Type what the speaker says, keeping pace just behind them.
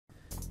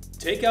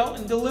Takeout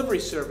and delivery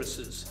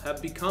services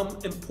have become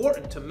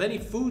important to many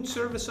food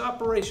service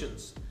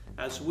operations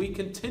as we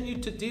continue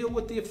to deal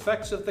with the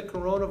effects of the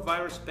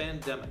coronavirus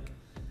pandemic.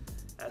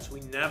 As we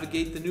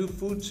navigate the new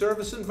food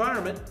service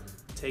environment,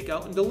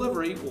 takeout and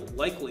delivery will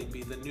likely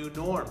be the new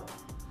norm.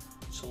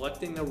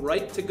 Selecting the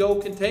right to-go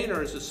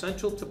container is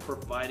essential to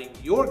providing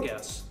your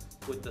guests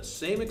with the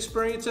same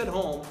experience at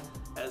home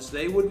as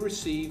they would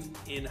receive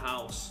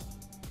in-house.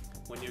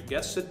 When your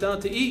guests sit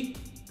down to eat,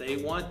 they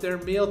want their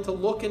meal to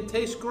look and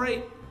taste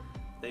great.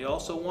 They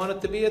also want it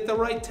to be at the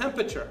right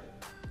temperature.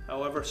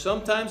 However,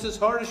 sometimes as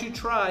hard as you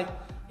try,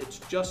 it's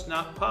just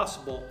not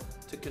possible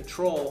to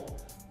control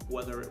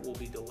whether it will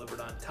be delivered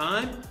on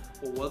time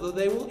or whether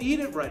they will eat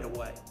it right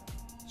away.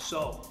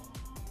 So,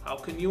 how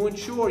can you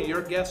ensure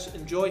your guests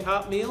enjoy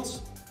hot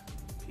meals?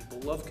 People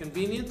love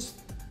convenience,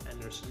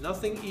 and there's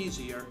nothing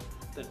easier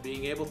than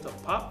being able to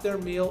pop their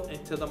meal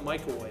into the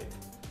microwave,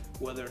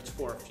 whether it's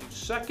for a few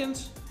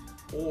seconds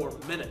or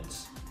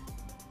minutes.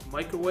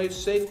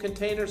 Microwave-safe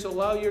containers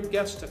allow your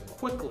guests to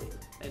quickly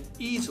and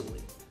easily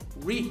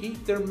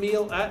reheat their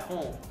meal at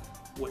home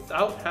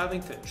without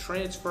having to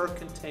transfer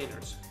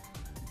containers,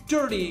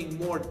 dirtying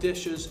more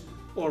dishes,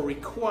 or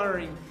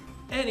requiring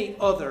any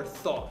other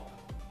thought.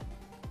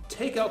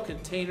 Takeout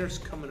containers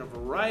come in a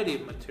variety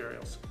of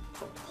materials,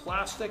 from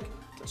plastic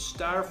to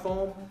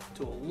styrofoam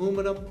to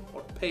aluminum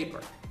or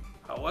paper.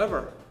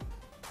 However,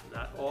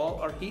 not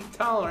all are heat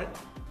tolerant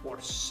or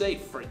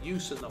safe for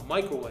use in the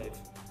microwave.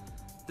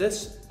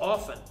 This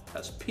often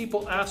has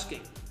people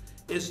asking,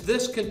 is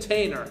this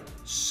container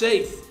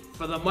safe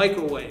for the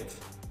microwave?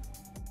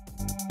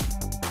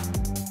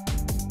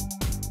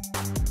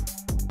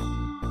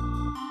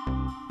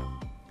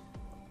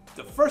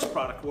 The first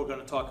product we're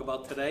going to talk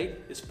about today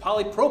is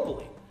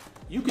polypropylene.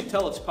 You can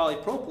tell it's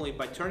polypropylene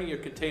by turning your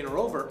container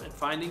over and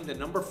finding the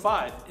number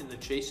 5 in the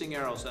chasing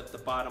arrows at the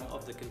bottom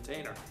of the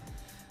container.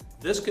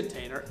 This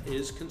container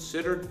is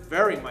considered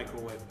very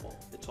microwavable.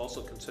 It's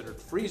also considered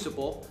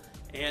freezable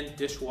and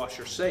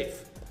dishwasher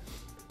safe.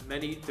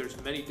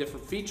 There's many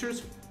different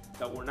features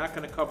that we're not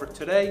going to cover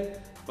today,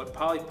 but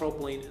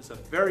polypropylene is a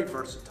very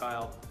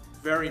versatile,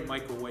 very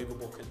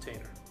microwavable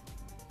container.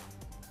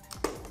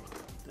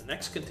 The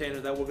next container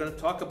that we're going to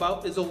talk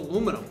about is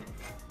aluminum.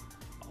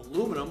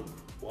 Aluminum,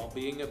 while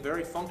being a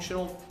very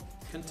functional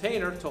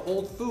container to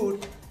hold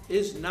food,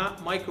 is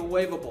not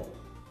microwavable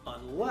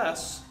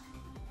unless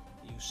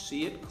you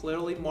see it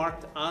clearly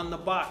marked on the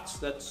box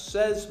that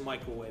says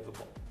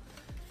microwavable.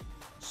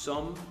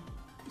 Some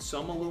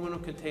aluminum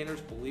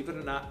containers, believe it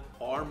or not,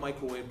 are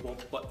microwavable,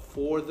 but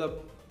for the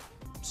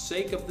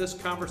sake of this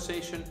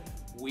conversation,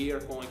 we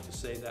are going to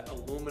say that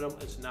aluminum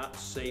is not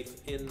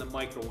safe in the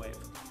microwave.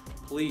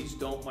 Please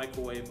don't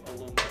microwave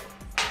aluminum.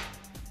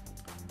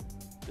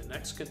 The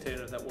next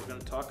container that we're going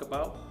to talk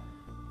about,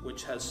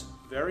 which has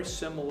very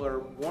similar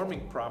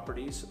warming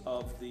properties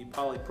of the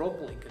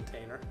polypropylene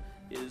container,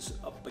 is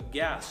a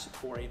bagasse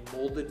or a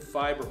molded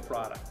fiber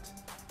product.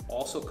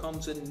 Also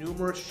comes in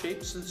numerous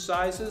shapes and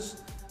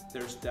sizes.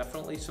 There's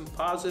definitely some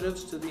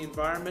positives to the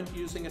environment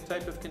using a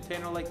type of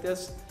container like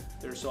this.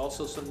 There's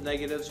also some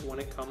negatives when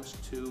it comes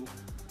to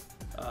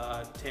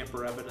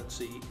tamper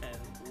evidency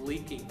and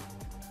leaking.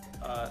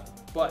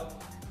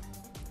 But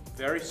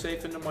very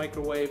safe in the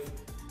microwave,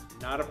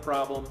 not a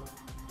problem.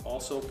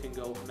 Also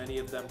many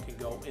of them can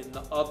go in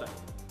the oven.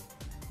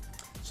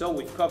 So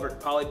we've covered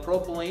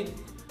polypropylene,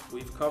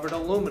 we've covered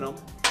aluminum,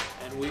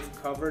 and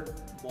we've covered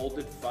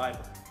molded fiber.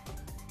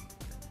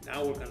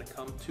 Now we're going to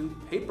come to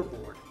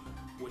paperboard,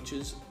 which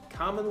is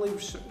commonly,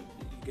 you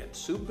get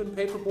soup in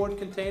paperboard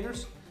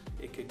containers.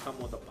 It could come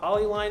with a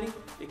poly lining,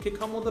 it could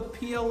come with a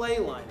PLA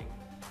lining.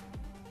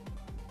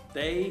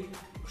 They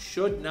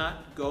should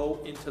not go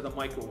into the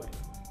microwave.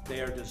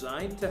 They are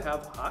designed to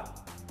have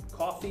hot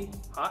coffee,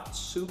 hot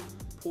soup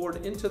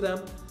poured into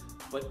them,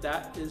 but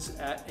that is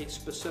at a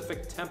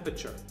specific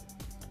temperature.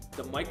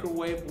 The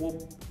microwave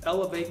will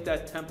elevate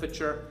that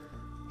temperature,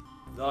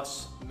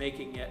 thus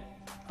making it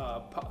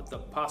the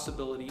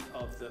possibility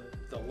of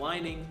the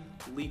lining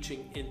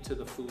leaching into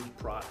the food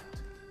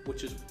product,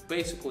 which is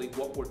basically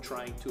what we're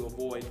trying to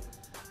avoid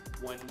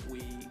when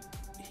we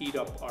heat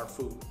up our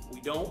food.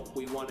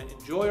 We want to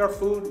enjoy our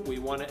food, we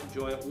want to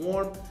enjoy it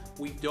warm,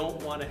 we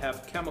don't want to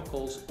have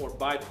chemicals or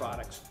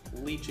byproducts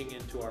leaching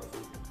into our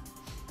food.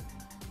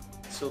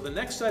 So the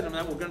next item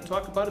that we're going to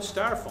talk about is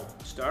styrofoam.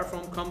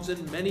 Styrofoam comes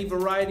in many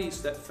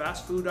varieties that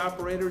fast food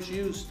operators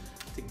use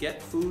to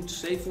get food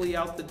safely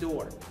out the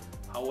door.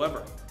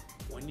 However,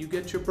 when you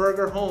get your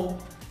burger home,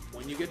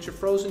 when you get your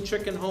frozen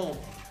chicken home,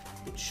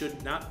 it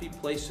should not be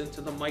placed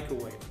into the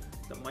microwave.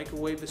 The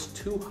microwave is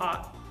too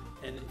hot,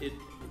 and it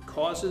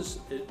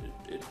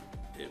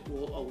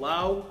will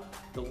allow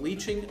the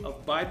leaching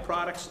of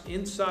byproducts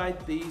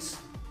inside these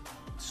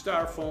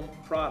styrofoam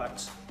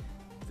products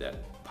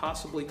that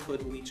possibly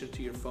could leach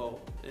into your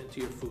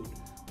food.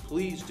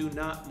 Please do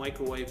not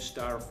microwave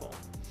styrofoam.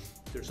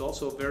 There's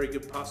also a very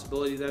good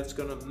possibility that it's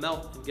going to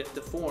melt and get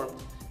deformed,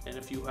 and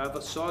if you have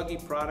a soggy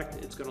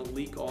product, it's going to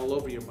leak all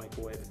over your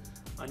microwave.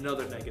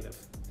 Another negative.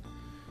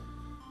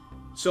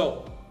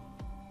 So,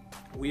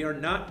 We are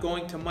not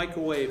going to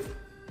microwave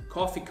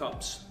coffee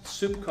cups,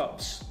 soup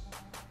cups,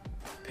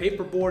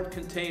 paperboard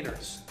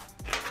containers,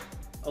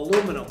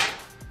 aluminum,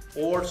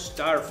 or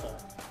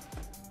styrofoam.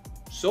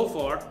 So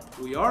far,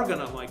 we are going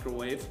to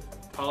microwave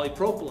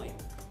polypropylene.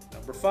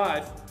 Number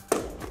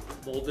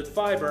 5, molded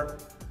fiber.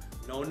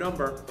 No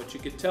number, but you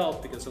can tell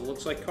because it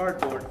looks like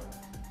cardboard.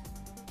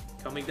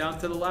 Coming down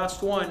to the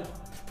last one,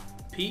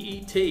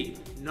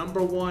 PET,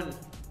 number 1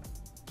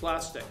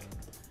 plastic.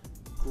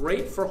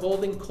 Great for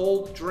holding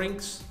cold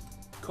drinks,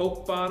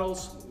 Coke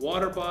bottles,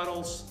 water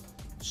bottles,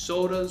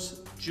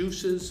 sodas,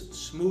 juices,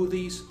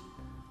 smoothies.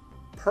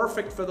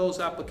 Perfect for those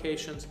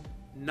applications,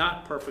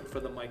 not perfect for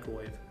the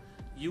microwave.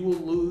 You will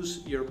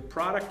lose, your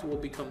product will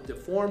become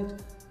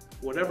deformed.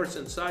 Whatever's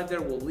inside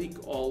there will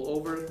leak all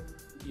over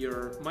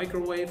your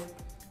microwave.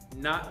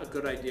 Not a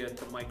good idea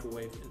to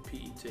microwave in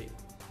PET.